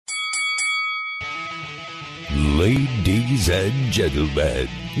Ladies and gentlemen,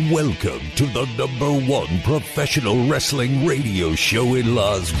 welcome to the #1 professional wrestling radio show in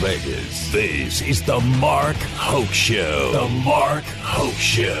Las Vegas. This is the Mark Hoke Show. The Mark Hoke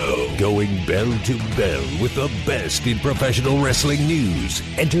Show. Going bell to bell with the best in professional wrestling news,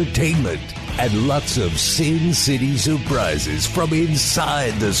 entertainment, and lots of Sin City surprises from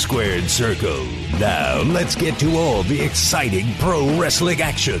inside the squared circle. Now, let's get to all the exciting pro wrestling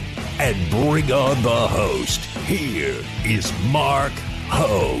action and bring on the host. Here is Mark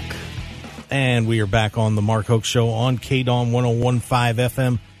Hoke. And we are back on the Mark Hoke Show on KDON 101.5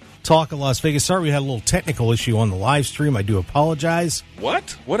 FM. Talk of Las Vegas. Sorry, we had a little technical issue on the live stream. I do apologize.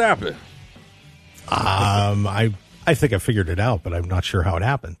 What? What happened? I think I figured it out, but I'm not sure how it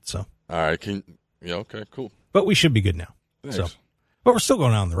happened. So. All right. Okay, cool. But we should be good now. Thanks. So, but we're still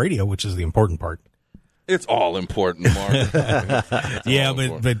going on the radio, which is the important part. It's all important, Mark. Yeah,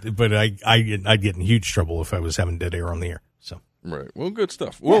 but I'd get in huge trouble if I was having dead air on the air. So. Right. Well, good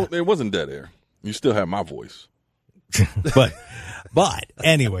stuff. Well, It wasn't dead air. You still have my voice. But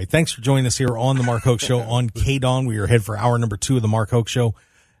anyway, thanks for joining us here on the Mark Hoke Show on KDON. We are headed for hour number 2 of the Mark Hoke Show.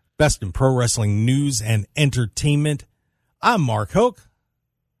 Best in pro wrestling news and entertainment. I'm Mark Hoke,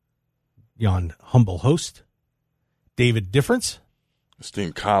 yon humble host. David Difference.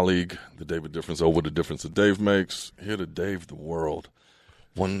 Esteemed colleague, the David Difference, what a difference that Dave makes. Here to Dave the world,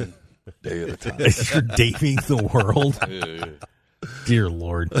 one day at a time. You're daving the world. Yeah. Dear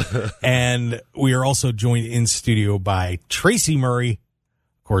Lord. And we are also joined in studio by Tracy Murray,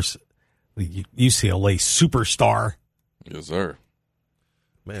 of course, the UCLA superstar. Yes, sir.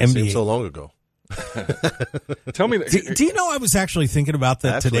 Man, it seems so long ago. Tell me, do you know I was actually thinking about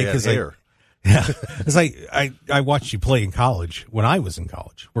that today? Because yeah, it's like I watched you play in college when I was in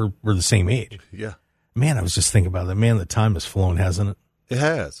college. We're the same age. Yeah, man, I was just thinking about that. Man, the time has flown, hasn't it? It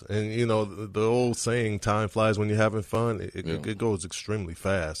has, and you know the old saying, "Time flies when you're having fun." It goes extremely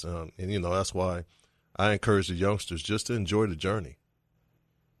fast, and you know that's why I encourage the youngsters just to enjoy the journey.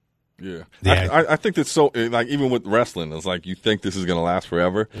 Yeah. I think that's so, like, even with wrestling, it's like you think this is going to last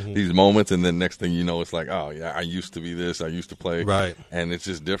forever, these moments, and then next thing you know, it's like, oh, yeah, I used to be this, I used to play. Right. And it's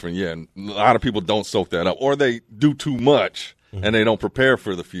just different. Yeah. And a lot of people don't soak that up, or they do too much, and they don't prepare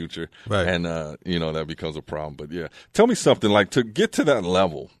for the future. Right. And, you know, that becomes a problem. But, yeah, tell me something, like, to get to that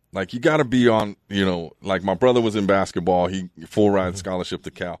level, like, you got to be on, you know, like my brother was in basketball, he full ride scholarship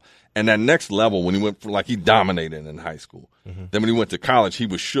to Cal. And that next level, when he went for, like, he dominated in high school. Then when he went to college, he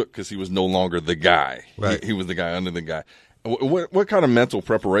was shook because he was no longer the guy. Right. He was the guy under the guy. What kind of mental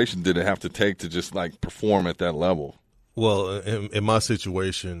preparation did it have to take to just, like, perform at that level? Well, in my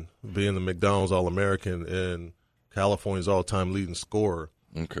situation, being the McDonald's All-American and California's all-time leading scorer,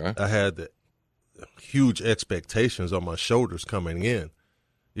 I had the huge expectations on my shoulders coming in.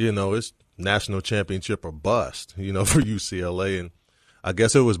 You know, it's national championship or bust, you know, for UCLA. And I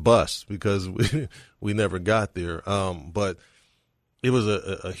guess it was bust because we never got there. But it was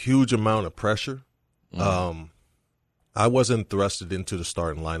a huge amount of pressure. I wasn't thrusted into the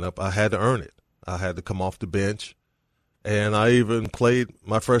starting lineup. I had to earn it. I had to come off the bench. And I even played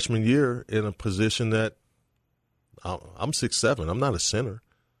my freshman year in a position that I'm 6'7". I'm not a center.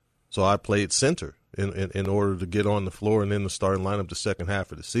 So I played center in order to get on the floor and in the starting lineup the second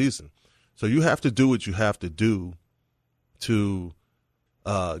half of the season. So you have to do what you have to do to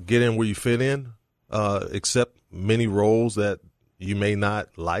get in where you fit in, accept many roles that you may not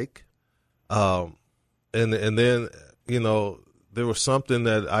like. And then, you know, there was something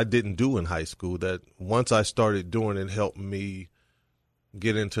that I didn't do in high school that once I started doing it helped me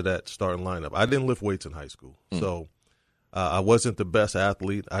get into that starting lineup. I didn't lift weights in high school. So I wasn't the best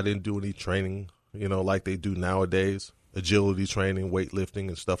athlete. I didn't do any training, you know, like they do nowadays, agility training, weightlifting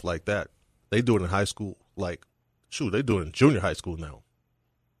and stuff like that. They do it in high school. Like, shoot, they do it in junior high school now.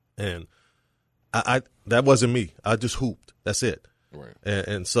 And I that wasn't me. I just hooped. That's it. Right.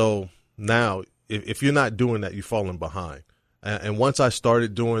 And so now if you're not doing that, you're falling behind. And once I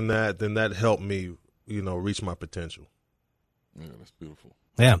started doing that, then that helped me, you know, reach my potential. Yeah, that's beautiful.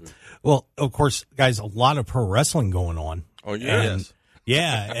 Yeah. Well, of course, guys, a lot of pro wrestling going on. Oh, yeah. And,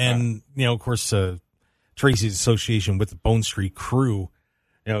 yeah. And, you know, of course, Tracy's association with the Bone Street Crew,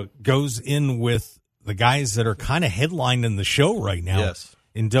 you know, goes in with the guys that are kind of headlining the show right now. Yes.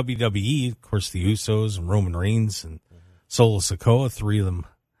 In WWE, of course, the Usos and Roman Reigns and Solo Sikoa, 3 of them,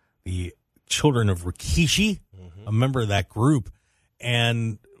 the children of Rikishi, a member of that group.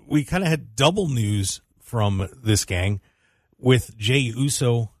 And we kind of had double news from this gang with Jey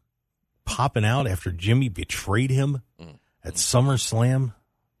Uso popping out after Jimmy betrayed him at SummerSlam.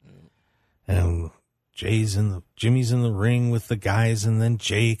 And Jimmy's in the ring with the guys, and then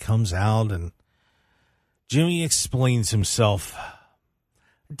Jey comes out and Jimmy explains himself.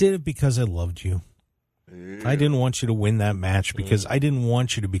 I did it because I loved you. Yeah. I didn't want you to win that match because I didn't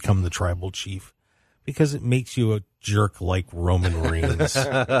want you to become the tribal chief because it makes you a jerk like Roman Reigns.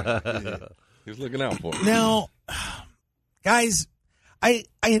 Yeah. He's looking out for him. Now, guys, I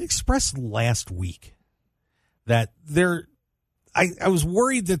had expressed last week that I was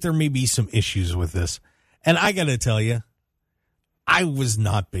worried that there may be some issues with this. And I got to tell you, I was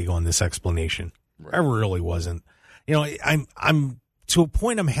not big on this explanation. Right. I really wasn't. You know, I'm to a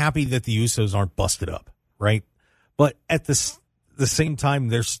point I'm happy that the Usos aren't busted up, right? But at the same time,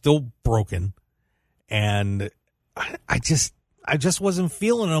 they're still broken. And I just wasn't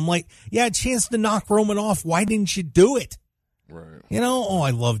feeling it. I'm like, yeah, a chance to knock Roman off. Why didn't you do it? Right. You know, oh,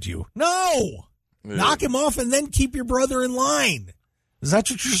 I loved you. No! Yeah. Knock him off and then keep your brother in line. Is that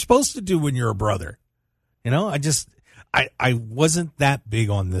what you're supposed to do when you're a brother? You know, I wasn't that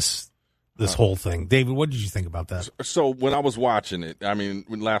big on this whole thing. David, what did you think about that? So when I was watching it, I mean,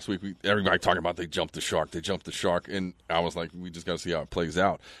 last week, everybody talking about they jumped the shark, and I was like, we just got to see how it plays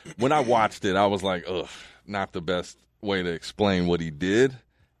out. When I watched it, I was like, ugh, not the best way to explain what he did.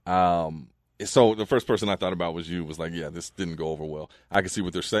 So the first person I thought about was you, was like, yeah, this didn't go over well. I can see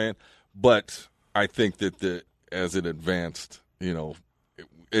what they're saying, but I think that as it advanced, you know,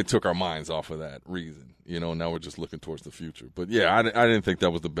 it took our minds off of that reason. You know, now we're just looking towards the future. But, yeah, I didn't think that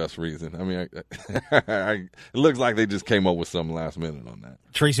was the best reason. I mean, it looks like they just came up with something last minute on that.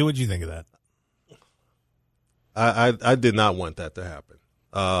 Tracy, what did you think of that? I did not want that to happen.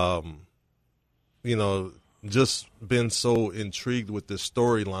 You know, just been so intrigued with this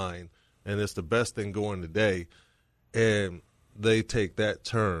storyline, and it's the best thing going today, and they take that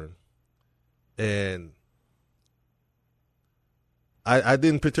turn. And I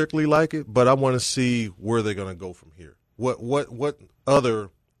didn't particularly like it, but I want to see where they're going to go from here. What other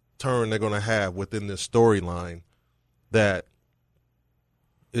turn they're going to have within this storyline that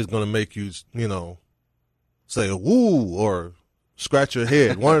is going to make you, you know, say "ooh" or scratch your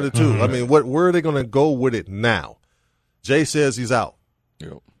head. One of the two. I mean, where are they going to go with it now? Jay says he's out.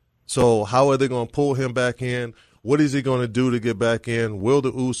 Yep. So how are they going to pull him back in? What is he going to do to get back in? Will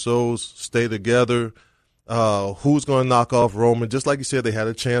the Usos stay together? Who's going to knock off Roman? Just like you said, they had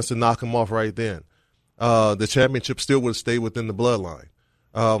a chance to knock him off right then. The championship still would stay within the bloodline.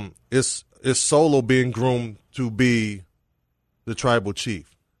 It's Solo being groomed to be the tribal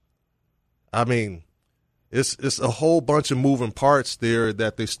chief. I mean, it's a whole bunch of moving parts there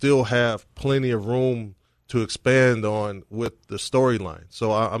that they still have plenty of room to expand on with the storyline.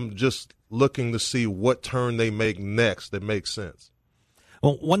 So I'm just looking to see what turn they make next that makes sense.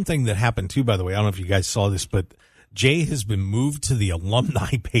 Well, one thing that happened, too, by the way, I don't know if you guys saw this, but Jay has been moved to the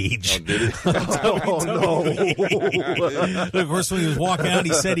alumni page. Oh, did he? Oh, no. Of course, when he was walking out,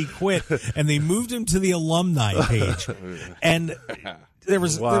 he said he quit, and they moved him to the alumni page. And there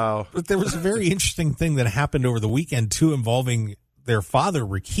was there was a very interesting thing that happened over the weekend, too, involving their father,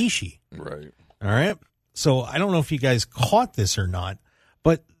 Rikishi. Right. All right? So I don't know if you guys caught this or not,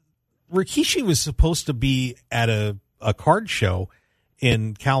 but Rikishi was supposed to be at a card show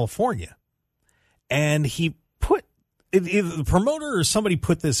in California, and he put either the promoter or somebody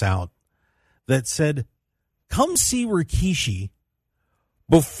put this out that said, come see Rikishi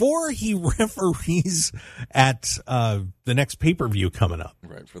before he referees at the next pay-per-view coming up.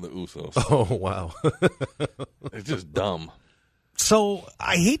 Right, for the Usos. Oh, wow. It's just dumb. So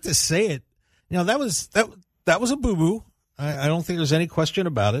I hate to say it. You know, that was a boo-boo. I don't think there's any question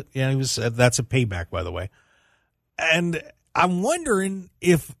about it. Yeah, that's a payback, by the way. And I'm wondering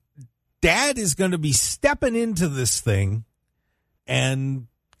if Dad is going to be stepping into this thing and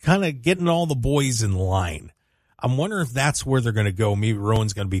kind of getting all the boys in line. I'm wondering if that's where they're going to go. Maybe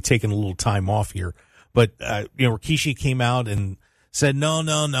Rowan's going to be taking a little time off here. But, Rikishi came out and said, no,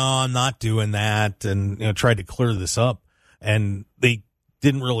 I'm not doing that, and, tried to clear this up. And they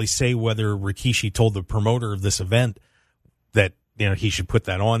didn't really say whether Rikishi told the promoter of this event that, he should put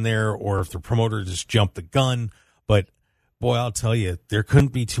that on there, or if the promoter just jumped the gun. But boy, I'll tell you, there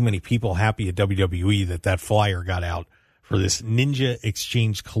couldn't be too many people happy at WWE that flyer got out for this Ninja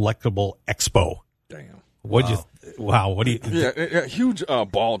Exchange Collectible Expo. Damn. What do you? Yeah, huge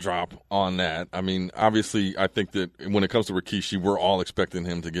ball drop on that. I mean, obviously, I think that when it comes to Rikishi, we're all expecting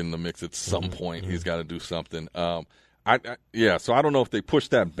him to get in the mix at some point. He's got to do something. So I don't know if they pushed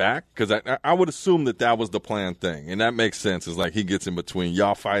that back, because I would assume that was the planned thing, and that makes sense. It's like he gets in between,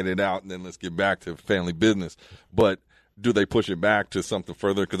 y'all fight it out, and then let's get back to family business. But do they push it back to something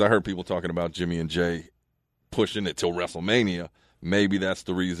further? Because I heard people talking about Jimmy and Jay pushing it till WrestleMania. Maybe that's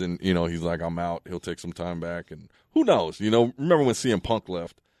the reason, he's like, I'm out. He'll take some time back. And who knows? Remember when CM Punk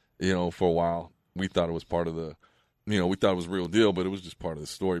left, for a while? we thought it was part of the, we thought it was real deal, but it was just part of the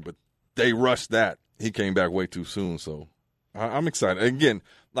story. But they rushed that. He came back way too soon, so I'm excited. Again,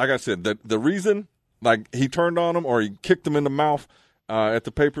 like I said, the reason, like, he turned on him or he kicked him in the mouth at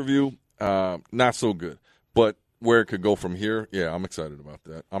the pay-per-view, not so good. But where it could go from here, yeah, I'm excited about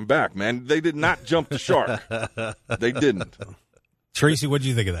that. I'm back, man. They did not jump the shark. They didn't. Tracy, what do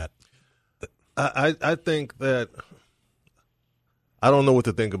you think of that? I think that I don't know what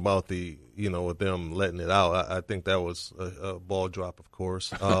to think about with them letting it out. I think that was a ball drop, of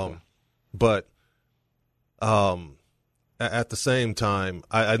course. But at the same time,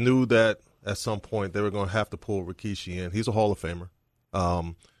 I knew that at some point they were going to have to pull Rikishi in. He's a Hall of Famer.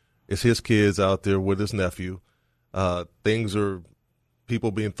 It's his kids out there with his nephew.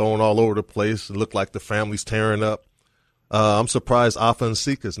 People being thrown all over the place. It looked like the family's tearing up. I'm surprised Afa and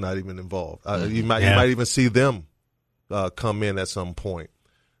Sika's not even involved. You might even see them come in at some point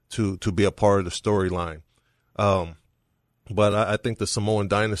to be a part of the storyline. But I think the Samoan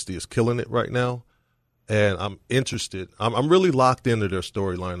dynasty is killing it right now, and I'm interested. I'm really locked into their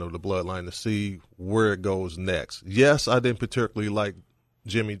storyline of the bloodline to see where it goes next. Yes, I didn't particularly like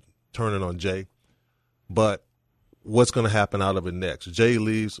Jimmy turning on Jay, but what's going to happen out of it next? Jay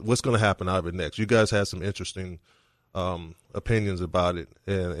leaves. What's going to happen out of it next? You guys had some interesting opinions about it,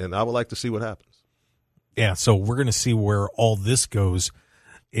 and I would like to see what happens. Yeah, so we're going to see where all this goes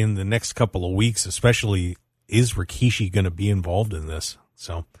in the next couple of weeks, especially is Rikishi going to be involved in this?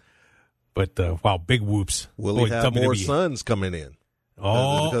 So, but wow, big whoops. Will he have more sons coming in?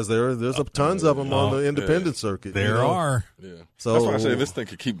 Oh, because there's tons of them on the independent circuit. There are. Yeah. So that's why I say this thing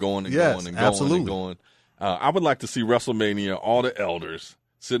could keep going and going and going and going. I would like to see WrestleMania, all the elders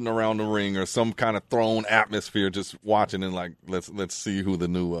sitting around the ring or some kind of throne atmosphere, just watching and like, let's see who the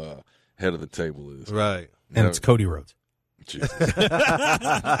new head of the table is. Right. And it's Cody Rhodes.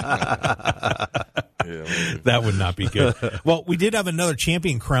 That would not be good. Well, we did have another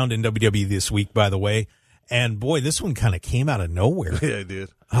champion crowned in WWE this week, by the way. And boy, this one kind of came out of nowhere. Yeah, it did.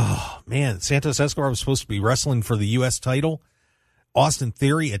 Oh, man. Santos Escobar was supposed to be wrestling for the U.S. title. Austin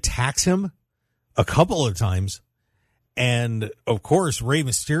Theory attacks him a couple of times. And, of course, Rey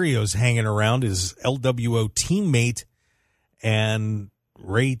Mysterio's hanging around, his LWO teammate. And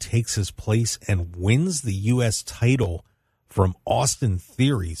Rey takes his place and wins the U.S. title from Austin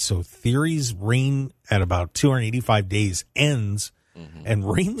Theory. So Theory's reign at about 285 days ends. And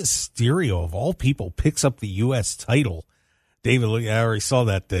Rey Mysterio, of all people, picks up the U.S. title. David, look, I already saw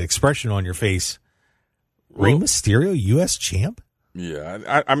that expression on your face. Rey Mysterio, U.S. champ?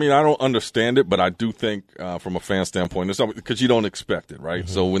 Yeah, I mean, I don't understand it, but I do think from a fan standpoint, because you don't expect it, right?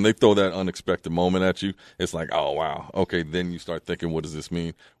 So when they throw that unexpected moment at you, it's like, oh, wow. Okay, then you start thinking, what does this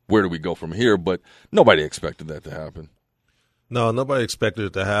mean? Where do we go from here? But nobody expected that to happen. No, nobody expected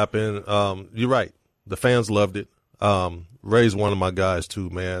it to happen. You're right. The fans loved it. Ray's one of my guys too,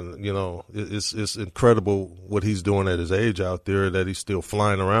 man. You know, it's incredible what he's doing at his age out there, that he's still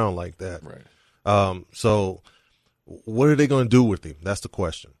flying around like that. Right. So what are they going to do with him? That's the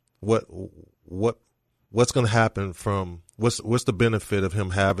question. What's going to happen from what's the benefit of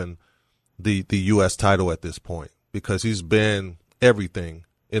him having the U.S. title at this point? Because he's been everything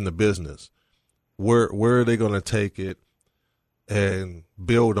in the business. Where are they going to take it and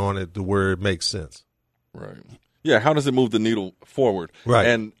build on it to where it makes sense? Right. Yeah, how does it move the needle forward?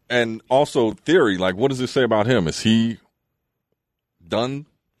 Right. And also Theory, like, what does it say about him? Is he done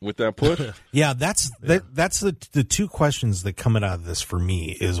with that push? Yeah, that's the two questions that come out of this for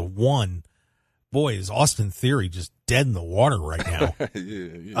me is, one, boy, is Austin Theory just dead in the water right now.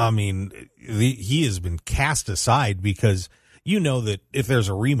 Yeah. I mean, he has been cast aside because you know that if there's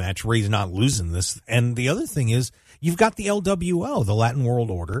a rematch, Ray's not losing this. And the other thing is, you've got the LWO, the Latin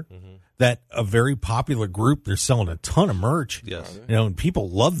World Order, that a very popular group. They're selling a ton of merch. Yes. You know, and people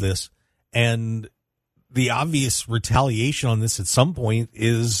love this. And the obvious retaliation on this at some point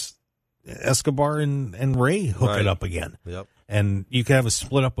is Escobar and Ray hook it up again. Yep. And you can have a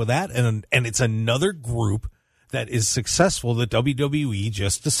split up with that. And it's another group that is successful that WWE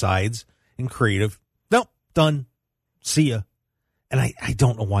just decides in creative, nope, done. See ya. And I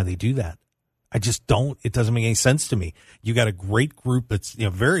don't know why they do that. I just don't. It doesn't make any sense to me. You got a great group that's, you know,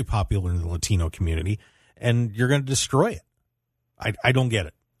 very popular in the Latino community, and you're going to destroy it. I don't get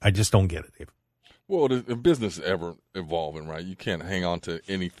it. I just don't get it, Dave. Well, the business is ever evolving, right? You can't hang on to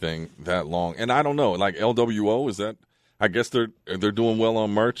anything that long. And I don't know, like LWO, is that? I guess they're doing well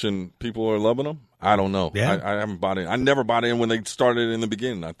on merch and people are loving them. I don't know. Yeah. I haven't bought in. I never bought in when they started in the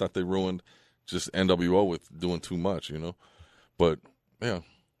beginning. I thought they ruined just NWO with doing too much, you know. But yeah.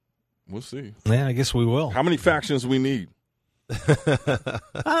 We'll see. Yeah, I guess we will. How many factions we need? I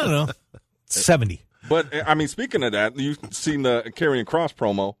don't know. 70. But, I mean, speaking of that, you've seen the Karrion Kross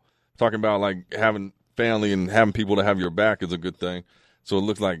promo talking about, like, having family and having people to have your back is a good thing. So it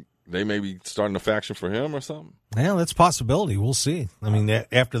looks like they may be starting a faction for him or something. Yeah, that's a possibility. We'll see. I mean,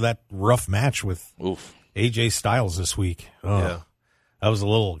 after that rough match with AJ Styles this week, that was a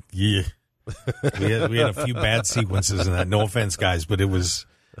little, we had a few bad sequences in that. No offense, guys, but it was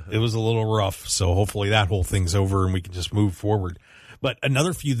a little rough. So hopefully that whole thing's over and we can just move forward. But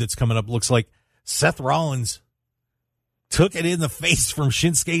another feud that's coming up looks like Seth Rollins took it in the face from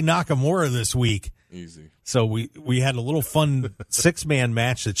Shinsuke Nakamura this week. Easy. So we had a little fun 6-man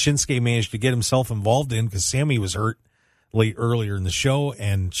match that Shinsuke managed to get himself involved in because Sammy was hurt earlier in the show,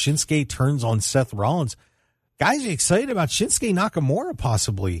 and Shinsuke turns on Seth Rollins. Guys, are you excited about Shinsuke Nakamura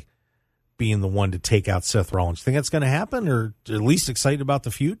possibly being the one to take out Seth Rollins? Think that's going to happen, or at least excited about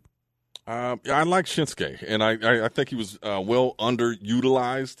the feud? I like Shinsuke, and I think he was well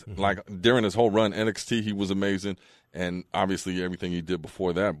underutilized. Mm-hmm. Like during his whole run NXT, he was amazing, and obviously everything he did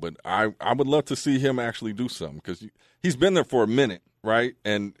before that. But I would love to see him actually do something because he's been there for a minute, right?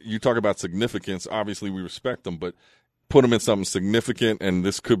 And you talk about significance. Obviously, we respect him, but put him in something significant, and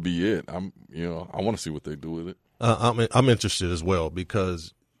this could be it. I want to see what they do with it. I'm interested as well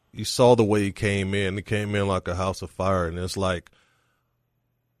because you saw the way he came in. He came in like a house of fire, and it's like.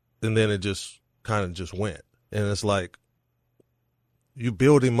 And then it just kind of just went. And it's like you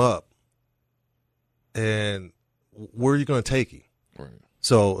build him up, and where are you going to take him? Right.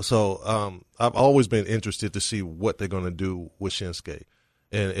 So I've always been interested to see what they're going to do with Shinsuke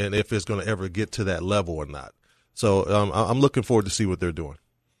and if it's going to ever get to that level or not. So I'm looking forward to see what they're doing.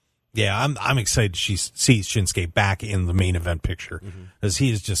 Yeah, I'm excited to see Shinsuke back in the main event picture because he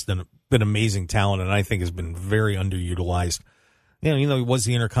has just been amazing talent and I think has been very underutilized. You know, he was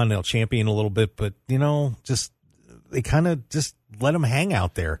the Intercontinental Champion a little bit, but, they kind of just let him hang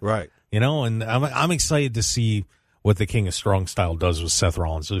out there. Right. And I'm excited to see what the King of Strong Style does with Seth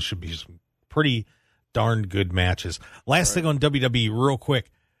Rollins. Those should be some pretty darn good matches. Last thing on WWE, real quick.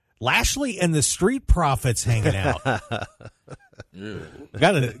 Lashley and the Street Profits hanging out. Yeah.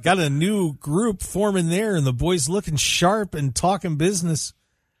 Got a new group forming there, and the boys looking sharp and talking business.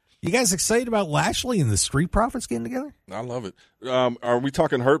 You guys excited about Lashley and the Street Profits getting together? I love it. Are we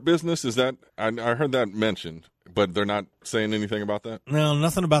talking Hurt Business? Is that I heard that mentioned, but they're not saying anything about that? No,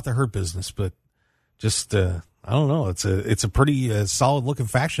 nothing about the Hurt Business, but just I don't know. It's a pretty solid looking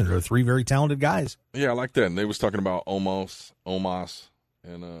faction. They're 3 very talented guys. Yeah, I like that. And they was talking about Omos,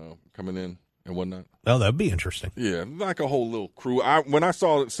 and coming in and whatnot. Oh, that'd be interesting. Yeah, like a whole little crew. When I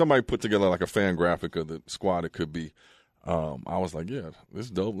saw somebody put together like a fan graphic of the squad, it could be. I was like, yeah, this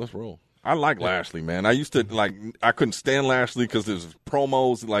is dope. Let's roll. I like Lashley, man. I used to I couldn't stand Lashley because there's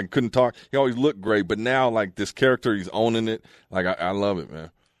promos, couldn't talk. He always looked great, but now this character, he's owning it. I love it,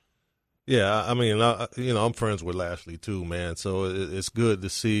 man. Yeah, I mean, I'm friends with Lashley too, man. So it's good to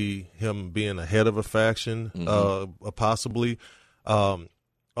see him being ahead of a faction, possibly.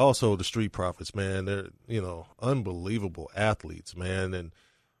 Also, the Street Profits, man. They're unbelievable athletes, man, and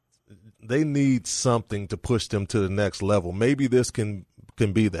they need something to push them to the next level. Maybe this can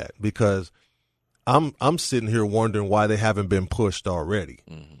be that because I'm sitting here wondering why they haven't been pushed already.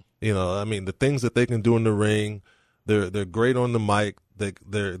 Mm-hmm. I mean, the things that they can do in the ring, they're great on the mic. They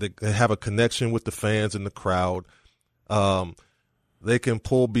have a connection with the fans and the crowd. They can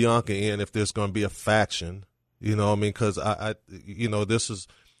pull Bianca in if there's going to be a faction. You know what I mean? Because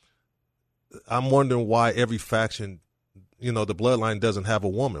I'm wondering why every faction. The bloodline doesn't have a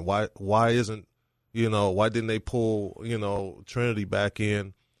woman. Why isn't, why didn't they pull, Trinity back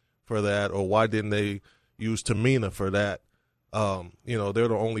in for that? Or why didn't they use Tamina for that? They're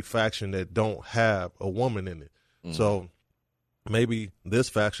the only faction that don't have a woman in it. Mm-hmm. So maybe this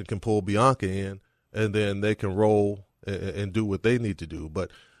faction can pull Bianca in and then they can roll and do what they need to do. But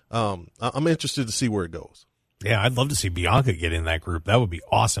I'm interested to see where it goes. Yeah, I'd love to see Bianca get in that group. That would be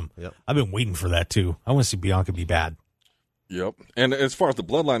awesome. Yep. I've been waiting for that too. I want to see Bianca be bad. Yep. And as far as the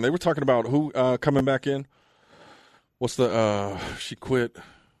bloodline, they were talking about who coming back in. What's the she quit.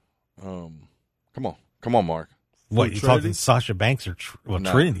 Come on, Mark. What, you talking Sasha Banks or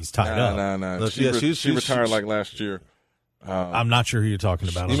Trinity's tied up? No. She retired last year. I'm not sure who you're talking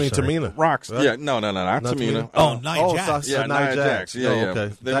about. You mean Tamina? Rocks. Right? Yeah, no, not Tamina. Nia Jax. Yeah, Nia Jax. Yeah, yeah.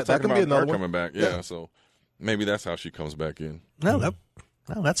 Okay. They were talking about her coming back. Yeah, so maybe that's how she comes back in. No,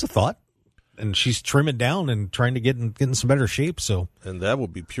 that's a thought. And she's trimming down and trying to get in some better shape. So, and that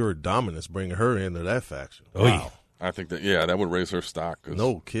would be pure dominance bringing her into that faction. Oh, wow. Yeah. I think that would raise her stock.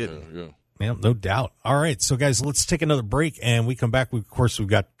 No kidding. Yeah, no doubt. All right, so guys, let's take another break, and we come back. We've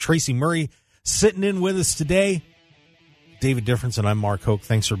got Tracy Murray sitting in with us today. David Difference, and I'm Mark Hoke.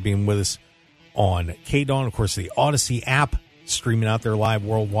 Thanks for being with us. on KDAWN, of course, the Odyssey app, streaming out there live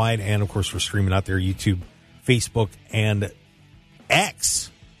worldwide, and, of course, we're streaming out there YouTube, Facebook, and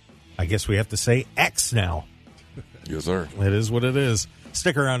X. I guess we have to say X now. Yes, sir. It is what it is.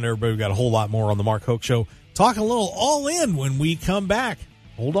 Stick around, everybody. We've got a whole lot more on the Mark Hoke Show. Talking a little all in when we come back.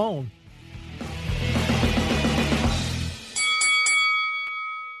 Hold on.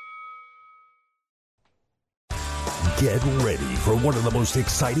 Get ready for one of the most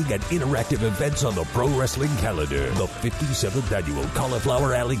exciting and interactive events on the pro wrestling calendar. The 57th annual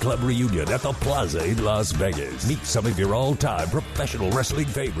Cauliflower Alley Club reunion at the Plaza in Las Vegas. Meet some of your all-time professional wrestling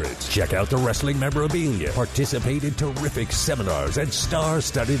favorites. Check out the wrestling memorabilia. Participate in terrific seminars and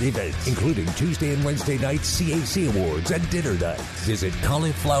star-studded events, including Tuesday and Wednesday night CAC Awards and dinner nights. Visit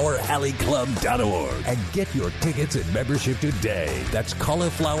caulifloweralleyclub.org and get your tickets and membership today. That's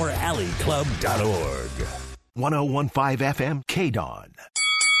caulifloweralleyclub.org. 101.5 FM KDAWN.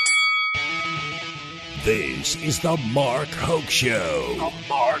 This is the Mark Hoke Show. The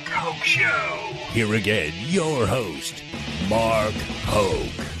Mark Hoke Show. Here again, your host, Mark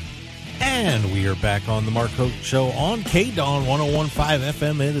Hoke. And we are back on the Mark Hoke Show on KDAWN 101.5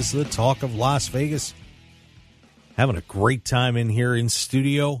 FM. It is the talk of Las Vegas. Having a great time in here in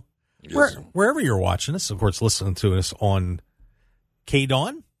studio. Yes. Wherever you're watching us, of course, listening to us on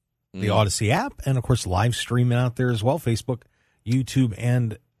KDAWN, the Odyssey app, and, of course, live streaming out there as well, Facebook, YouTube,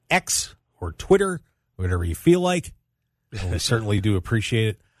 and X, or Twitter, whatever you feel like. And we certainly do appreciate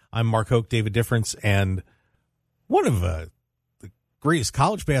it. I'm Mark Hoke, David Difference, and one of the greatest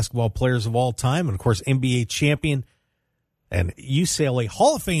college basketball players of all time, and, of course, NBA champion and UCLA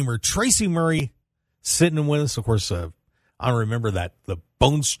Hall of Famer Tracy Murray sitting with us. Of course, I remember that, the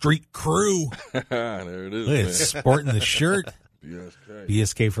Bone Street Crew. There it is, sporting the shirt.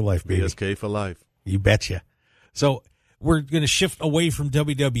 BSK for life, baby. BSK for life. You betcha. So we're going to shift away from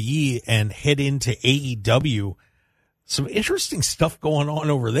WWE and head into AEW. Some interesting stuff going on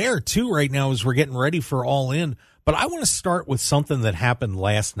over there, too, right now as we're getting ready for All In. But I want to start with something that happened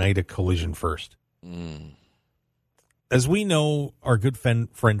last night at Collision first. As we know, our good friend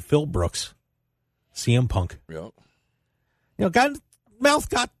Phil Brooks, CM Punk, mouth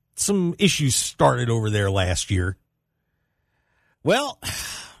got some issues started over there last year. Well,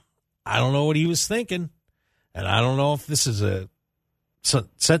 I don't know what he was thinking, and I don't know if this is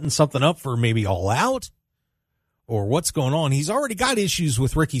setting something up for maybe All Out or what's going on. He's already got issues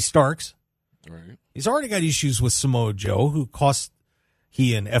with Ricky Starks. Right. He's already got issues with Samoa Joe, who cost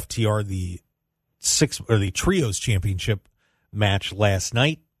he and FTR the Trios Championship match last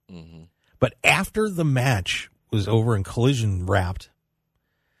night. Mm-hmm. But after the match was over and Collision wrapped,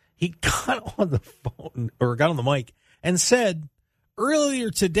 he got on the phone or got on the mic and said, "Earlier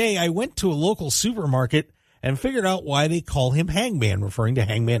today, I went to a local supermarket and figured out why they call him Hangman," referring to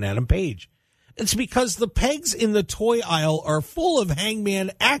Hangman Adam Page. "It's because the pegs in the toy aisle are full of Hangman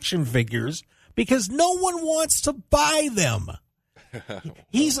action figures because no one wants to buy them.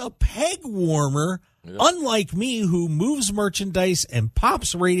 He's a peg warmer, unlike me, who moves merchandise and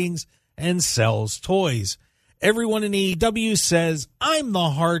pops ratings and sells toys. Everyone in AEW says, I'm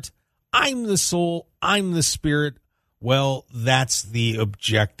the heart, I'm the soul, I'm the spirit. Well, that's the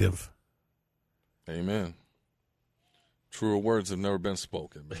objective." Amen. Truer words have never been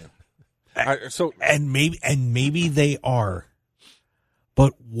spoken, man. Maybe they are.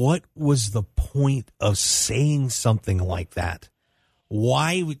 But what was the point of saying something like that?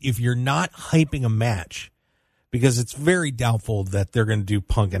 Why, if you're not hyping a match, because it's very doubtful that they're going to do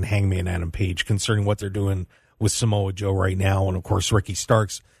Punk and Hangman Adam Page, concerning what they're doing with Samoa Joe right now, and of course Ricky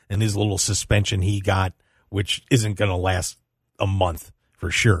Starks and his little suspension he got, which isn't going to last a month for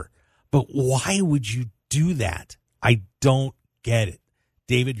sure. But why would you do that? I don't get it.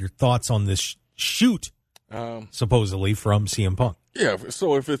 David, your thoughts on this shoot, supposedly from CM Punk? Yeah,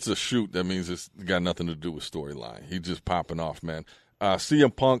 so if it's a shoot, that means it's got nothing to do with storyline. He's just popping off, man.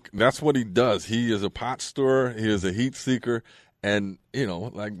 CM Punk, that's what he does. He is a pot stirrer. He is a heat seeker. And,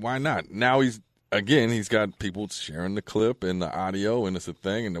 why not? Now he's got people sharing the clip and the audio, and it's a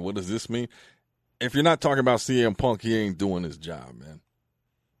thing. And what does this mean? If you're not talking about CM Punk, he ain't doing his job, man.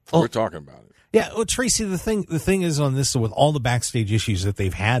 We're talking about it. Yeah, well, Tracy, the thing is on this, with all the backstage issues that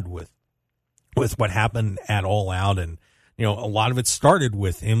they've had with what happened at All Out, and a lot of it started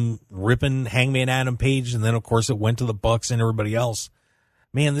with him ripping Hangman Adam Page, and then of course it went to the Bucks and everybody else.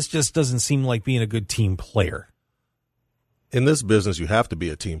 Man, this just doesn't seem like being a good team player. In this business, you have to be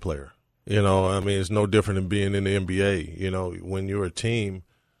a team player. It's no different than being in the NBA. When you're a team,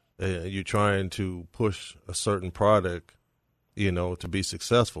 you're trying to push a certain product, to be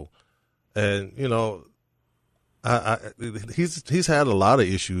successful. And, He's had a lot of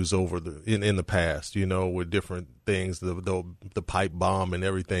issues over in the past, with different things, the pipe bomb and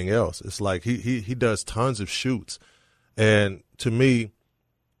everything else. It's like he does tons of shoots, and to me,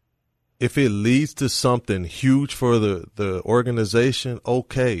 if it leads to something huge for the organization,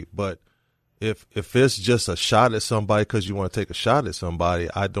 okay. But if it's just a shot at somebody because you want to take a shot at somebody,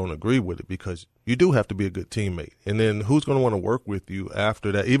 I don't agree with it, because you do have to be a good teammate. And then who's going to want to work with you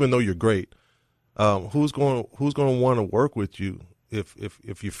after that? Even though you're great, who's going to want to work with you if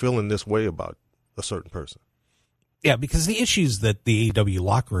you're feeling this way about a certain person? Yeah, because the issues that the AEW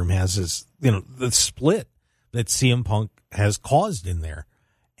locker room has is, the split that CM Punk has caused in there.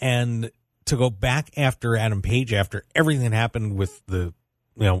 And to go back after Adam Page after everything that happened with the,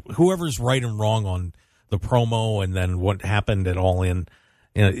 whoever's right and wrong on the promo and then what happened at All In,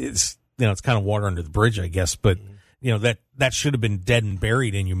 it's kind of water under the bridge, I guess. But, that should have been dead and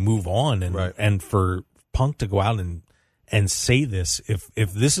buried, and you move on. And, right. And for Punk to go out and say this, if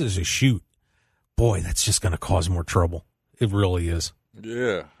this is a shoot, boy, that's just going to cause more trouble. It really is.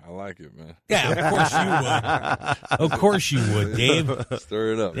 Yeah, I like it, man. Yeah, of course you would, Dave.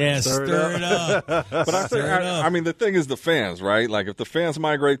 Stir it up. Yeah, stir it up. But I mean, the thing is the fans, right? Like, if the fans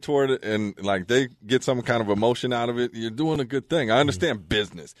migrate toward it and, like, they get some kind of emotion out of it, you're doing a good thing. I understand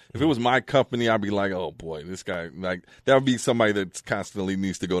business. If it was my company, I'd be like, oh, boy, this guy, like, that would be somebody that constantly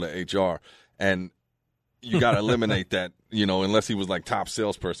needs to go to HR. And you got to eliminate that, unless he was like top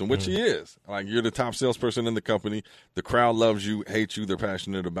salesperson, which he is. Like, you're the top salesperson in the company. The crowd loves you, hates you, they're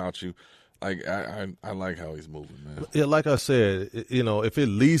passionate about you. Like, I like how he's moving, man. Yeah, like I said, if it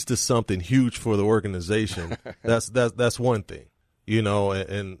leads to something huge for the organization, that's one thing,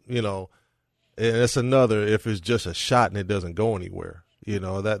 and it's another if it's just a shot and it doesn't go anywhere.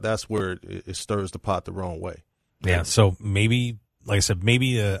 That's where it stirs the pot the wrong way. Yeah, so maybe, like I said,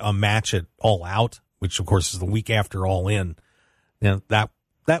 maybe a match at All Out, which, of course, is the week after All In. That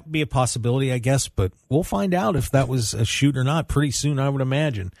would be a possibility, I guess, but we'll find out if that was a shoot or not pretty soon, I would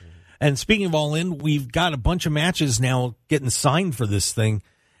imagine. Mm-hmm. And speaking of All In, we've got a bunch of matches now getting signed for this thing,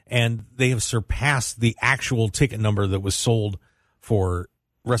 and they have surpassed the actual ticket number that was sold for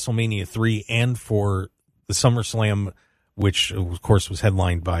WrestleMania 3 and for the SummerSlam, which, of course, was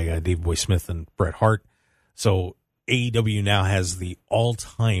headlined by Dave Boy Smith and Bret Hart. So AEW now has the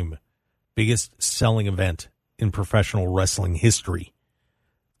all-time biggest selling event in professional wrestling history.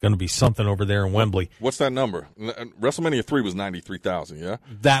 Going to be something over there in Wembley. What's that number? WrestleMania 3 was 93,000, yeah?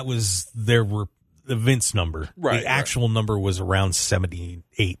 That was the Vince number. Right. The actual number was around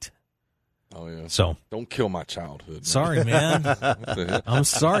 78. Oh, yeah. So don't kill my childhood, man. Sorry, man. I'm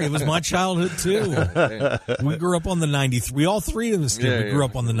sorry. It was my childhood, too. We grew up on the 93. We all three of us did. Yeah, we grew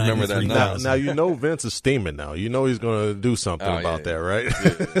up on the 93. Now Vince is steaming now. He's going to do something about that, right?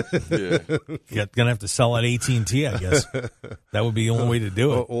 Yeah. Going to have to sell at AT&T, I guess. That would be the only way to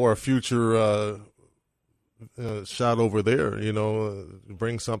do it. Or a future shot over there,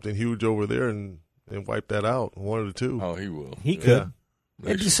 bring something huge over there and wipe that out. One of the two. Oh, he will. He could. Yeah.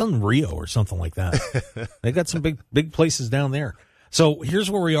 Maybe some Rio or something like that. They got some big places down there. So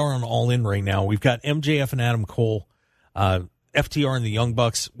here's where we are on All In right now. We've got MJF and Adam Cole, FTR and the Young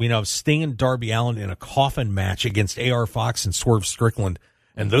Bucks. We now have Sting and Darby Allin in a coffin match against AR Fox and Swerve Strickland.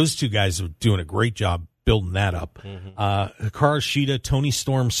 And those two guys are doing a great job building that up. Mm-hmm. Hikaru Shida, Toni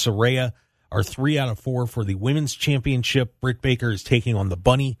Storm, Saraya are 3 out of 4 for the Women's Championship. Britt Baker is taking on the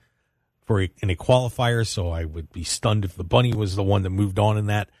Bunny in a qualifier, so I would be stunned if the Bunny was the one that moved on in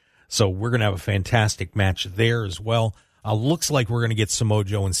that. So we're going to have a fantastic match there as well. Looks like we're going to get Samoa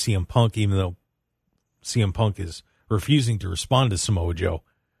Joe and CM Punk, even though CM Punk is refusing to respond to Samoa Joe,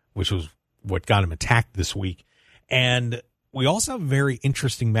 which was what got him attacked this week. And we also have a very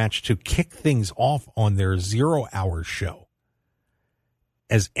interesting match to kick things off on their 0 Hour show,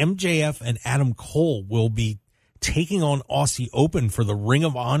 as MJF and Adam Cole will be taking on Aussie Open for the Ring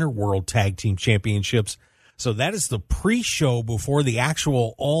of Honor World Tag Team Championships. So that is the pre-show before the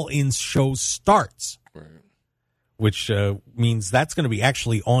actual All In show starts. Right. Which means that's going to be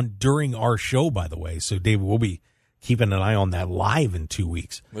actually on during our show, by the way. So, David, we'll be keeping an eye on that live in 2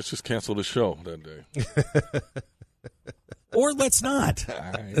 weeks. Let's just cancel the show that day. Or let's not.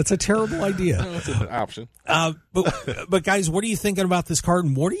 That's a terrible idea. That's an option. But guys, what are you thinking about this card?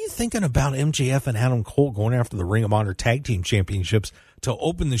 And what are you thinking about MJF and Adam Cole going after the Ring of Honor Tag Team Championships to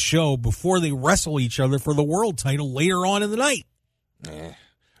open the show before they wrestle each other for the world title later on in the night?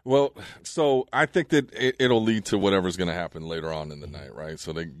 Well, so I think that it'll lead to whatever's going to happen later on in the night, right?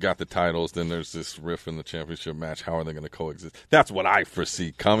 So they got the titles, then there's this riff in the championship match. How are they going to coexist? That's what I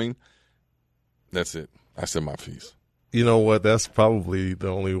foresee coming. That's it. I said my piece. You know what? That's probably the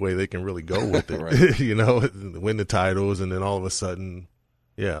only way they can really go with it. Right. You know, win the titles, and then all of a sudden,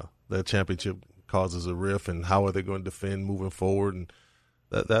 yeah, that championship causes a rift, and how are they going to defend moving forward? And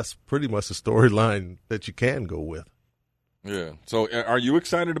that's pretty much the storyline that you can go with. Yeah. So are you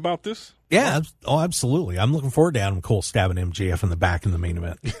excited about this? Yeah. Oh, absolutely. I'm looking forward to Adam Cole stabbing MJF in the back in the main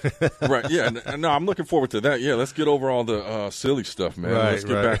event. Right. Yeah. No, I'm looking forward to that. Yeah. Let's get over all the silly stuff, man. Right, Let's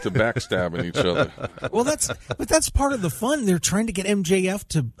get back to backstabbing each other. Well, that's part of the fun. They're trying to get MJF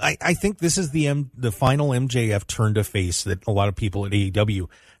to. I think this is the final MJF turn to face that a lot of people at AEW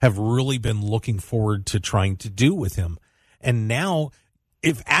have really been looking forward to trying to do with him. And now,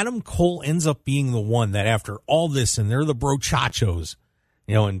 if Adam Cole ends up being the one that after all this, and they're the brochachos,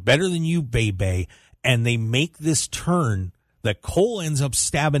 you know, and better than you, baby, and they make this turn that Cole ends up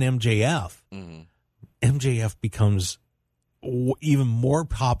stabbing MJF, MJF becomes even more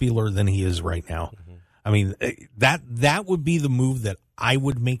popular than he is right now. I mean, that would be the move that I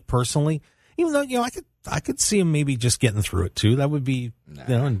would make personally, even though, you know, I could see him maybe just getting through it too. That would be, you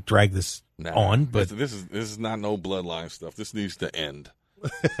know, and drag this on. But this is not no bloodline stuff. This needs to end.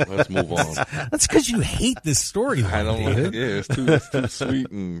 Let's move on. That's because you hate this story. I don't like it. Yeah, it's too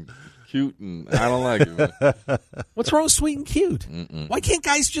sweet and cute, and I don't like it, man. What's wrong with sweet and cute? Why can't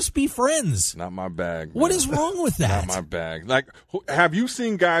guys just be friends? Not my bag, man. What is wrong with that? Not my bag. Like, have you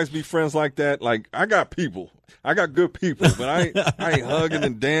seen guys be friends like that? Like, I got good people, but I ain't hugging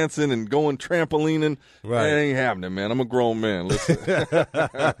and dancing and going trampolining. Right. That ain't happening, man. I'm a grown man. Listen.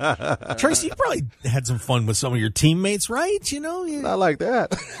 Tracy, you probably had some fun with some of your teammates, right? You know, Not like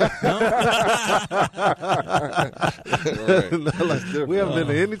that. Right. We haven't been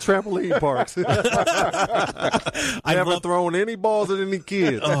to any trampoline parks. I haven't thrown any balls at any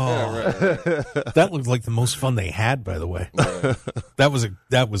kids. That looked like the most fun they had, by the way. Right. That was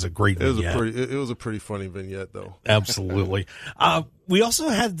a great vignette. It was a pretty funny vignette, though. Absolutely. We also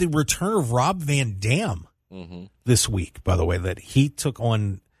had the return of Rob Van Dam this week, by the way, that he took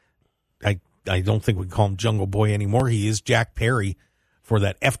on, I don't think we call him Jungle Boy anymore. He is Jack Perry for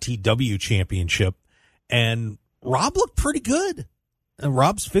that FTW championship. And Rob looked pretty good. And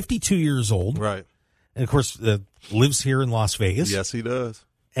Rob's 52 years old. Right. And, of course, lives here in Las Vegas. Yes, he does.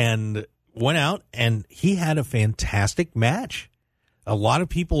 And went out, and he had a fantastic match. A lot of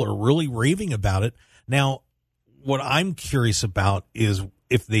people are really raving about it. Now, what I'm curious about is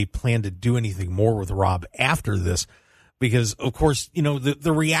if they plan to do anything more with Rob after this, because, of course, you know,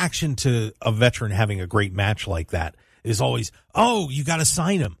 the reaction to a veteran having a great match like that is always, oh, you got to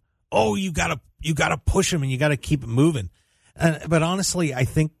sign him. Oh, you got to push him, and you got to keep it moving. But honestly, I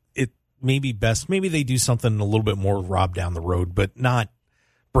think it may be best. Maybe they do something a little bit more with Rob down the road, but not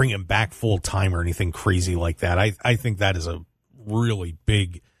bring him back full time or anything crazy like that. I think that is a really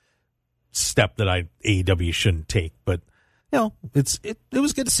big step that AEW shouldn't take. But, you know, it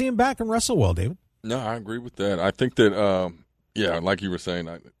was good to see him back and wrestle well, David. No, I agree with that. I think that, yeah, like you were saying,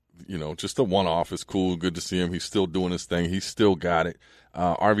 you know, just a one-off is cool. Good to see him. He's still doing his thing. He's still got it.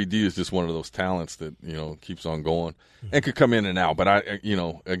 RVD is just one of those talents that, you know, keeps on going and could come in and out. But you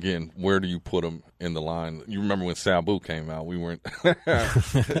know, again, where do you put him in the line? You remember when Sabu came out? We weren't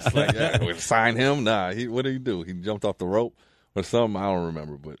it's like, yeah, we sign him. Nah, what did he do? He jumped off the rope or something. I don't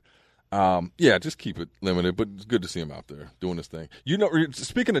remember, but yeah, just keep it limited. But it's good to see him out there doing his thing. You know,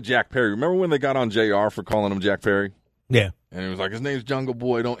 speaking of Jack Perry, remember when they got on JR for calling him Jack Perry? Yeah. And he was like, his name's Jungle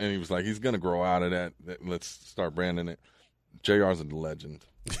Boy. And he was like, he's going to grow out of that. Let's start branding it. JR's a legend.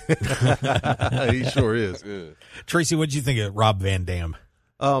 He sure is. Yeah. Tracy, what did you think of Rob Van Dam?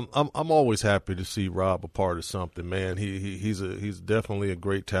 I'm always happy to see Rob a part of something, man. He's definitely a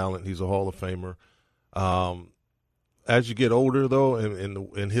great talent. He's a Hall of Famer. As you get older, though,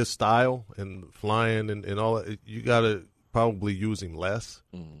 in his style and flying and all that, you got to probably use him less.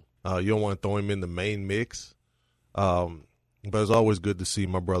 You don't want to throw him in the main mix. But it's always good to see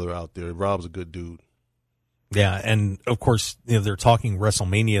my brother out there. Rob's a good dude. Yeah, and of course, you know, they're talking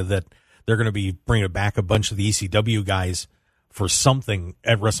WrestleMania that they're going to be bringing back a bunch of the ECW guys for something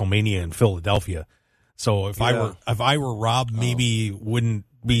at WrestleMania in Philadelphia. So if I were Rob, maybe wouldn't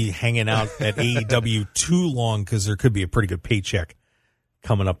be hanging out at AEW too long because there could be a pretty good paycheck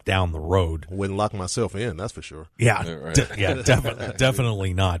coming up down the road. Wouldn't lock myself in, that's for sure. Yeah, yeah, right.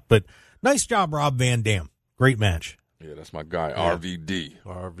 Definitely not. But nice job, Rob Van Dam. Great match. Yeah, that's my guy, RVD.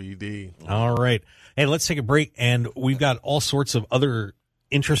 RVD. All right. Hey, let's take a break, and we've got all sorts of other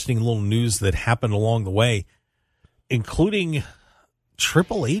interesting little news that happened along the way, including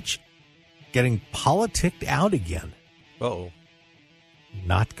Triple H getting politicked out again. Uh-oh.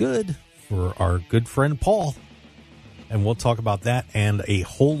 Not good for our good friend Paul. and we'll talk about that and a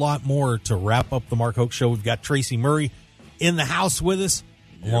whole lot more to wrap up the Mark Hoke Show. We've got Tracy Murray in the house with us,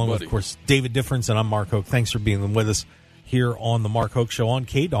 along with, of course, David Difference, and I'm Mark Hoke. Thanks for being with us here on the Mark Hoke Show on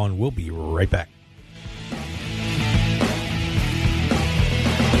KDON. We'll be right back.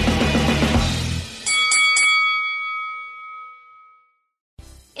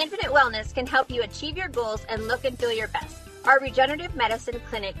 Infinite Wellness can help you achieve your goals and look and feel your best. Our regenerative medicine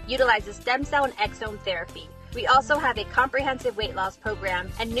clinic utilizes stem cell and exome therapy. We also have a comprehensive weight loss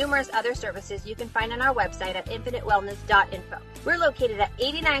program and numerous other services you can find on our website at infinitewellness.info. We're located at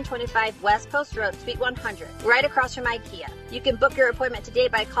 8925 West Post Road, Suite 100, right across from IKEA. You can book your appointment today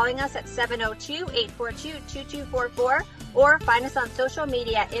by calling us at 702-842-2244 or find us on social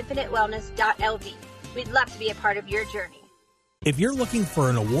media at infinitewellness.lv. We'd love to be a part of your journey. If you're looking for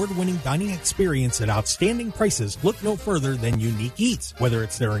an award-winning dining experience at outstanding prices, look no further than Unique Eats. Whether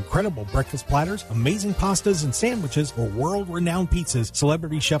it's their incredible breakfast platters, amazing pastas and sandwiches, or world-renowned pizzas,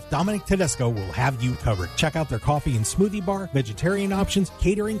 celebrity chef Dominic Tedesco will have you covered. Check out their coffee and smoothie bar, vegetarian options,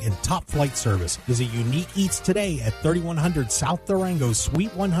 catering, and top-flight service. Visit Unique Eats today at 3100 South Durango,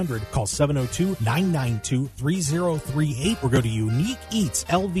 Suite 100. Call 702-992-3038 or go to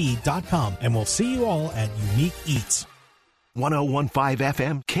uniqueeatslv.com, and we'll see you all at Unique Eats. 101.5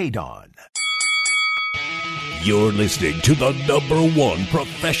 FM KDON. You're listening to the #1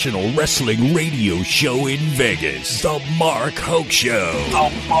 professional wrestling radio show in Vegas, The Mark Hoke Show.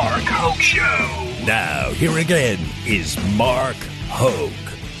 The Mark Hoke Show. Now, here again is Mark Hoke.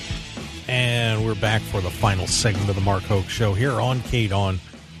 And we're back for the final segment of the Mark Hoke Show here on KDON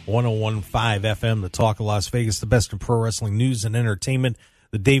 101.5 FM, the talk of Las Vegas, the best in pro wrestling news and entertainment,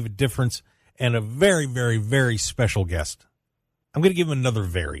 the David Difference, and a very, very, very special guest. I'm going to give him another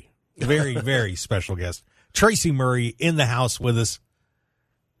very, very, very special guest. Tracy Murray in the house with us.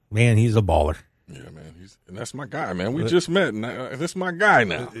 Man, he's a baller. Yeah, man. And that's my guy, man. We just met, and that's my guy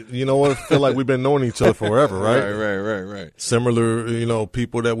now. You know what? I feel like we've been knowing each other forever, right? Right. Similar,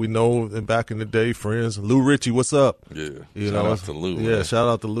 people that we know back in the day, friends. Lou Ritchie, what's up? Yeah. Shout out to Lou. Yeah, man. Shout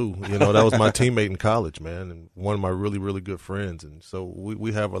out to Lou. That was my teammate in college, man, and one of my really, really good friends. And so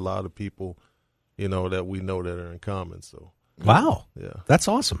we have a lot of people, that we know that are in common, so. Wow. Yeah. That's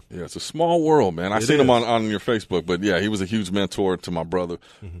awesome. Yeah, it's a small world, man. I've seen him on your Facebook, but yeah, he was a huge mentor to my brother,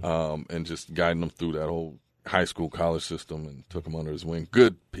 and just guiding him through that whole high school, college system, and took him under his wing.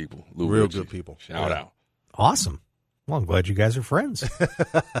 Good people. Lou Real Ritchie. good people. Shout out. Awesome. Well, I'm glad you guys are friends.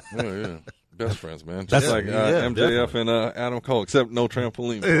 Yeah. Best friends, man. Just like MJF definitely. And Adam Cole, except no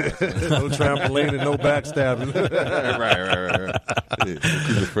trampoline. No trampoline and no backstabbing. Right. Yeah,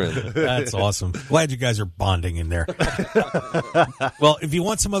 keep it friendly. That's awesome. Glad you guys are bonding in there. Well, if you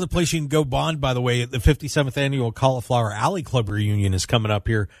want some other place you can go bond, by the way, the 57th Annual Cauliflower Alley Club Reunion is coming up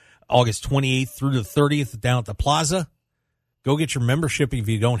here August 28th through the 30th down at the Plaza. Go get your membership if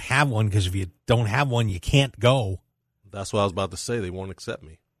you don't have one, because if you don't have one, you can't go. That's what I was about to say. They won't accept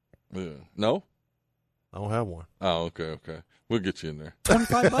me. Yeah. No? I don't have one. Oh, okay. We'll get you in there.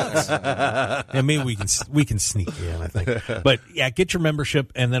 $25. And maybe we can sneak you in, I think. But yeah, get your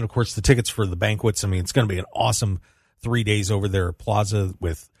membership, and then of course the tickets for the banquets. I mean, it's going to be an awesome 3 days over there at Plaza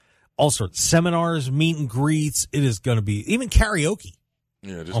with all sorts of seminars, meet and greets. It is going to be even karaoke.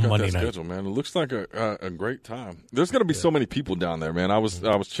 Yeah, just on got Monday that night. schedule, man. It looks like a great time. There's going to be so many people down there, man. I was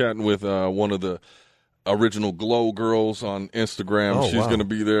chatting with one of the original Glow girls on Instagram. Oh, She's wow. going to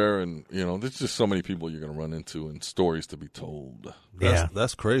be there, and there's just so many people you're going to run into and stories to be told.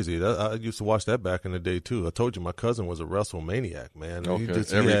 That's crazy. I used to watch that back in the day too. I told you my cousin was a WrestleManiac, man. Okay.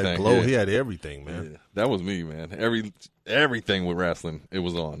 He had Glow. Yeah. He had everything, man. Yeah. That was me, man. Everything with wrestling, it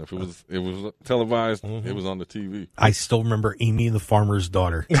was on. If it was televised, it was on the TV. I still remember Amy the Farmer's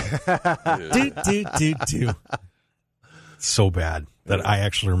Daughter. Do. So bad that I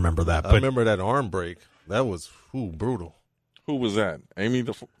actually remember that. I remember that arm break. That was brutal. Who was that? Amy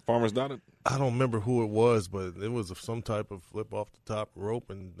the Farmer's Daughter? I don't remember who it was, but it was some type of flip off the top rope,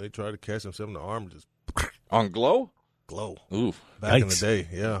 and they tried to catch himself in the arm. Just on Glow. Oof. Back in the day,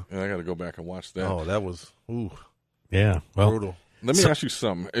 yeah. I got to go back and watch that. Oh, that was Yeah, well, brutal. Let me ask you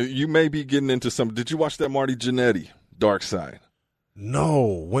something. You may be getting into some. Did you watch that Marty Jannetty Dark Side?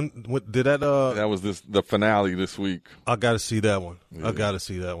 No, when did that? That was the finale this week. I got to see that one. Yeah. I got to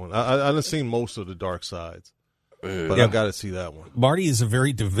see that one. I done seen most of the Dark Sides, but Yeah. I got to see that one. Marty is a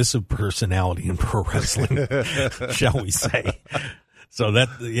very divisive personality in pro wrestling, shall we say. So I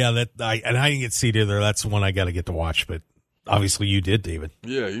didn't get to see it either. That's the one I got to get to watch, but obviously you did, David.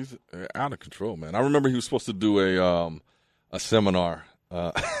 Yeah, he's out of control, man. I remember he was supposed to do a seminar,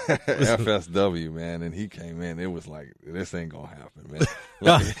 FSW, man, and he came in. It was like, this ain't gonna happen, man.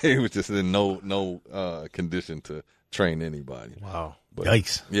 He was just in no condition to train anybody. Wow. But,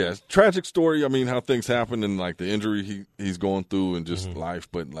 Yikes. Yeah, it's a tragic story. I mean, how things happen and, like, the injury he's going through and just life.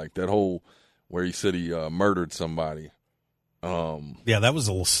 But, like, that whole where he said he murdered somebody. Yeah, that was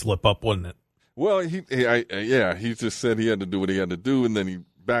a little slip up, wasn't it? Well, he just said he had to do what he had to do, and then he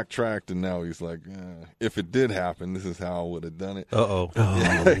backtracked, and now he's like, if it did happen, this is how I would have done it. Uh-oh.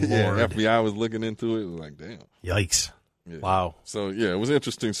 Yeah, Lord. FBI was looking into it. It was like, damn. Yikes. Yeah. Wow. So, yeah, it was an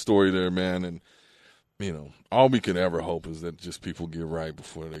interesting story there, man. And, all we could ever hope is that just people get right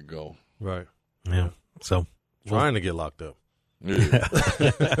before they go. Right. Yeah. So Trying to get locked up. Yeah.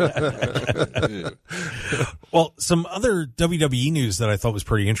 Well, some other WWE news that I thought was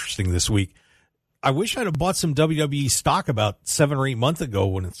pretty interesting this week. I wish I'd have bought some WWE stock about 7 or 8 months ago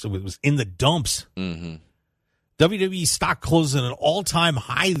when it was in the dumps. Mm-hmm. WWE stock closed at an all-time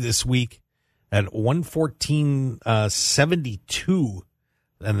high this week at 114.72,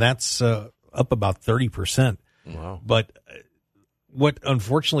 and that's up about 30%. Wow. But what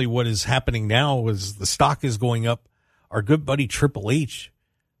is happening now is the stock is going up. Our good buddy Triple H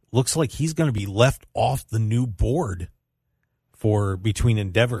looks like he's going to be left off the new board at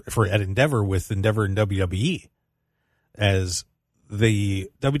Endeavor with Endeavor and WWE, as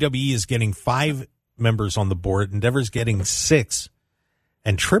the WWE is getting 5 members on the board, Endeavor's getting 6,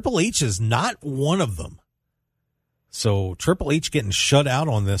 and Triple H is not one of them. So Triple H getting shut out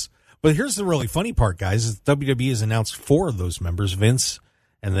on this. But here's the really funny part, guys, is WWE has announced 4 of those members, Vince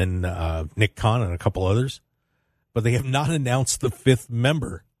and then Nick Khan and a couple others. But they have not announced the 5th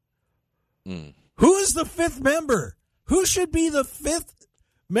member. Who is the 5th member? Who should be the 5th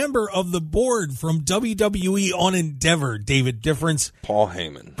member of the board from WWE on Endeavor, David Difference? Paul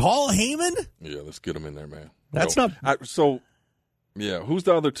Heyman. Paul Heyman? Yeah, let's get him in there, man. That's who's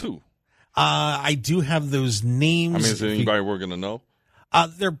the other 2? I do have those names. I mean, is there anybody we're going to know?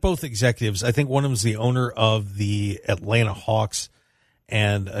 They're both executives. I think one of them is the owner of the Atlanta Hawks,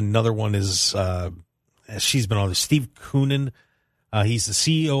 and another one is, she's been on Steve Koonin. He's the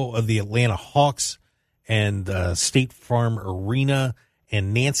CEO of the Atlanta Hawks and State Farm Arena,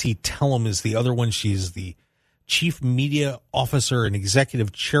 and Nancy Tellum is the other one. She's the chief media officer and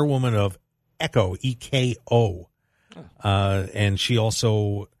executive chairwoman of Echo, EKO. And she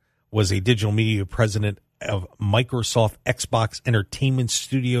also was a digital media president of Microsoft Xbox Entertainment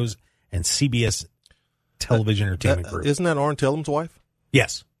Studios and CBS Television Entertainment Group. Isn't that Arn Tellum's wife?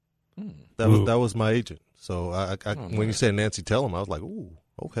 Yes. That was my agent. So when you said Nancy Tellum, I was like, ooh,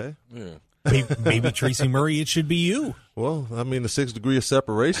 okay. Yeah. Maybe Tracy Murray, it should be you. Well, I mean, the 6 degree of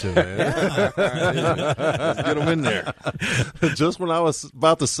separation, man. Let's get them in there. Just when I was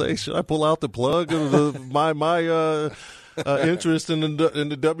about to say, should I pull out the plug of my interest in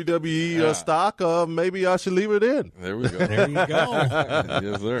the WWE stock? Maybe I should leave it in. There we go. There you go.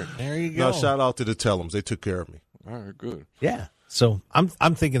 Yes, sir. There you go. No, shout out to the Tellums. They took care of me. All right, good. Yeah. So I'm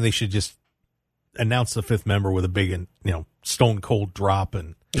thinking they should just announce the 5th member with a big, stone cold drop,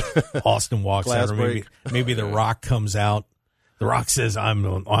 and Austin walks out. Or maybe The Rock comes out. The Rock says, "I'm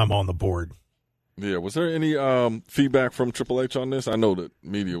on the board." Yeah. Was there any feedback from Triple H on this? I know that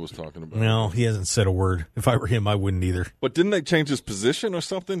media was talking about it. No, he hasn't said a word. If I were him, I wouldn't either. But didn't they change his position or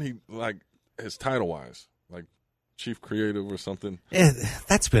something? He his title wise, like chief creative or something.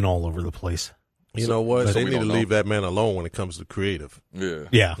 That's been all over the place. You know what? They need to leave that man alone when it comes to creative. Yeah.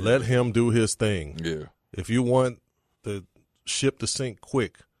 Yeah. Let him do his thing. Yeah. If you want the ship to sink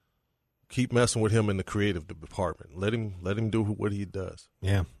quick, keep messing with him in the creative department. Let him do what he does.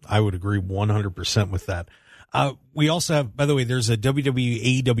 Yeah, I would agree 100% with that. We also have, by the way, there's a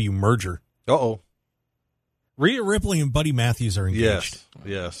WWE AEW merger. Uh-oh. Rhea Ripley and Buddy Matthews are engaged.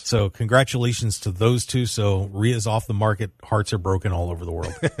 Yes. So congratulations to those two. So Rhea's off the market. Hearts are broken all over the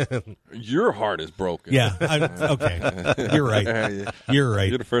world. Your heart is broken. Yeah. Okay. You're right. You're right.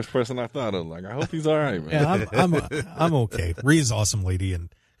 You're the first person I thought of. Like, I hope he's all right, man. Yeah, I'm okay. Rhea's an awesome lady, and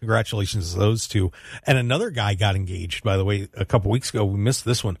congratulations to those two. And another guy got engaged, by the way, a couple weeks ago. We missed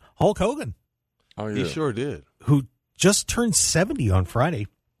this one. Hulk Hogan. Oh, yeah. He sure did. Who just turned 70 on Friday.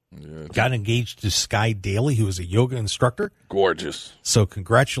 Yeah, got engaged to Sky Daly, who was a yoga instructor. Gorgeous. So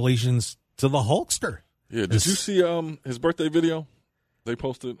congratulations to the Hulkster. Yeah, did you see his birthday video they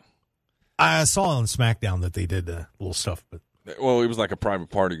posted? I saw on SmackDown that they did a little stuff, but well, it was like a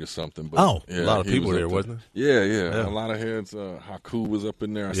private party or something. But a lot of people there, wasn't there? Yeah, a lot of heads. Haku was up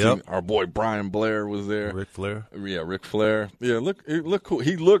in there. I seen our boy Brian Blair was there. Ric Flair. Yeah, Ric Flair. Yeah, it looked cool.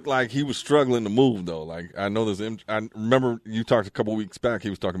 He looked like he was struggling to move though. Like I know I remember you talked a couple weeks back. He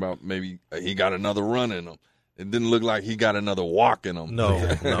was talking about maybe he got another run in him. It didn't look like he got another walk in him. No.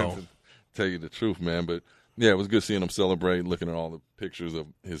 To tell you the truth, man. But Yeah, it was good seeing him celebrate, looking at all the pictures of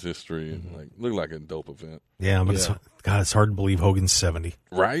his history, and looked like a dope event. Yeah, but it's hard to believe Hogan's 70.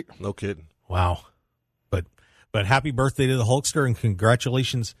 Right? No kidding. Wow. But happy birthday to the Hulkster, and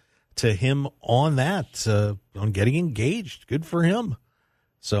congratulations to him on that, on getting engaged. Good for him.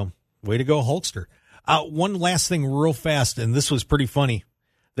 So, way to go, Hulkster. One last thing real fast, and this was pretty funny.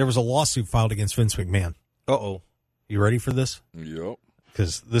 There was a lawsuit filed against Vince McMahon. Uh-oh. You ready for this? Yep.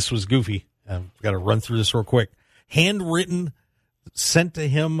 Because this was goofy. I've got to run through this real quick. Handwritten, sent to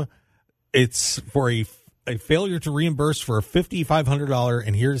him. It's for a failure to reimburse for a $5,500,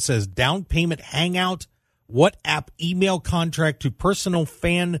 and here it says, down payment hangout, WhatsApp email contract to personal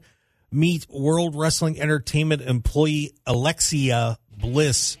fan meet World Wrestling Entertainment employee Alexia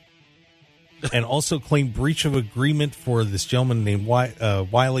Bliss, and also claim breach of agreement for this gentleman named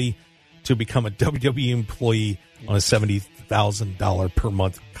Wiley to become a WWE employee on a $70,000 per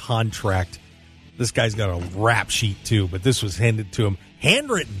month contract. This guy's got a rap sheet too, but this was handed to him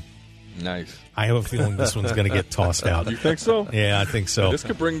handwritten. Nice. I have a feeling this one's going to get tossed out. You think so? Yeah, I think so. This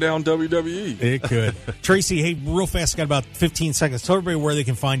could bring down WWE. It could. Tracy, hey, real fast, got about 15 seconds. Tell everybody where they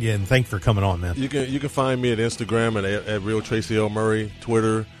can find you, and thanks for coming on, man. You can find me at Instagram at Real Tracy L. Murray,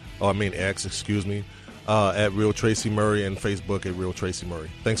 Twitter, X, at Real Tracy Murray, and Facebook at Real Tracy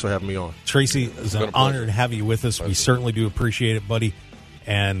Murray. Thanks for having me on. Tracy, it's an honor to have you with us. We certainly do appreciate it, buddy.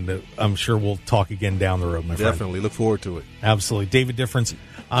 And I'm sure we'll talk again down the road, my friend. Definitely. Look forward to it. Absolutely. David Difference,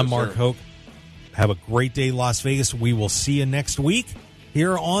 I'm Mark Hoke. Have a great day, Las Vegas. We will see you next week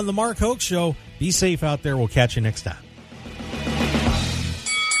here on The Mark Hoke Show. Be safe out there. We'll catch you next time.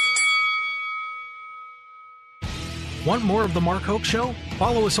 Want more of The Mark Hoke Show?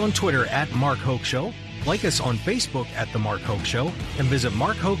 Follow us on Twitter at Mark Hoke Show. Like us on Facebook at The Mark Hoke Show. And visit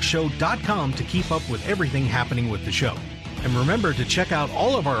markhokeshow.com to keep up with everything happening with the show. And remember to check out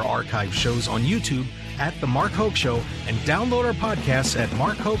all of our archive shows on YouTube at The Mark Hoke Show, and download our podcasts at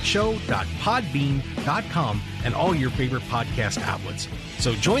markhokeshow.podbean.com and all your favorite podcast outlets.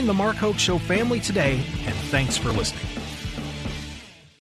 So join The Mark Hoke Show family today, and thanks for listening.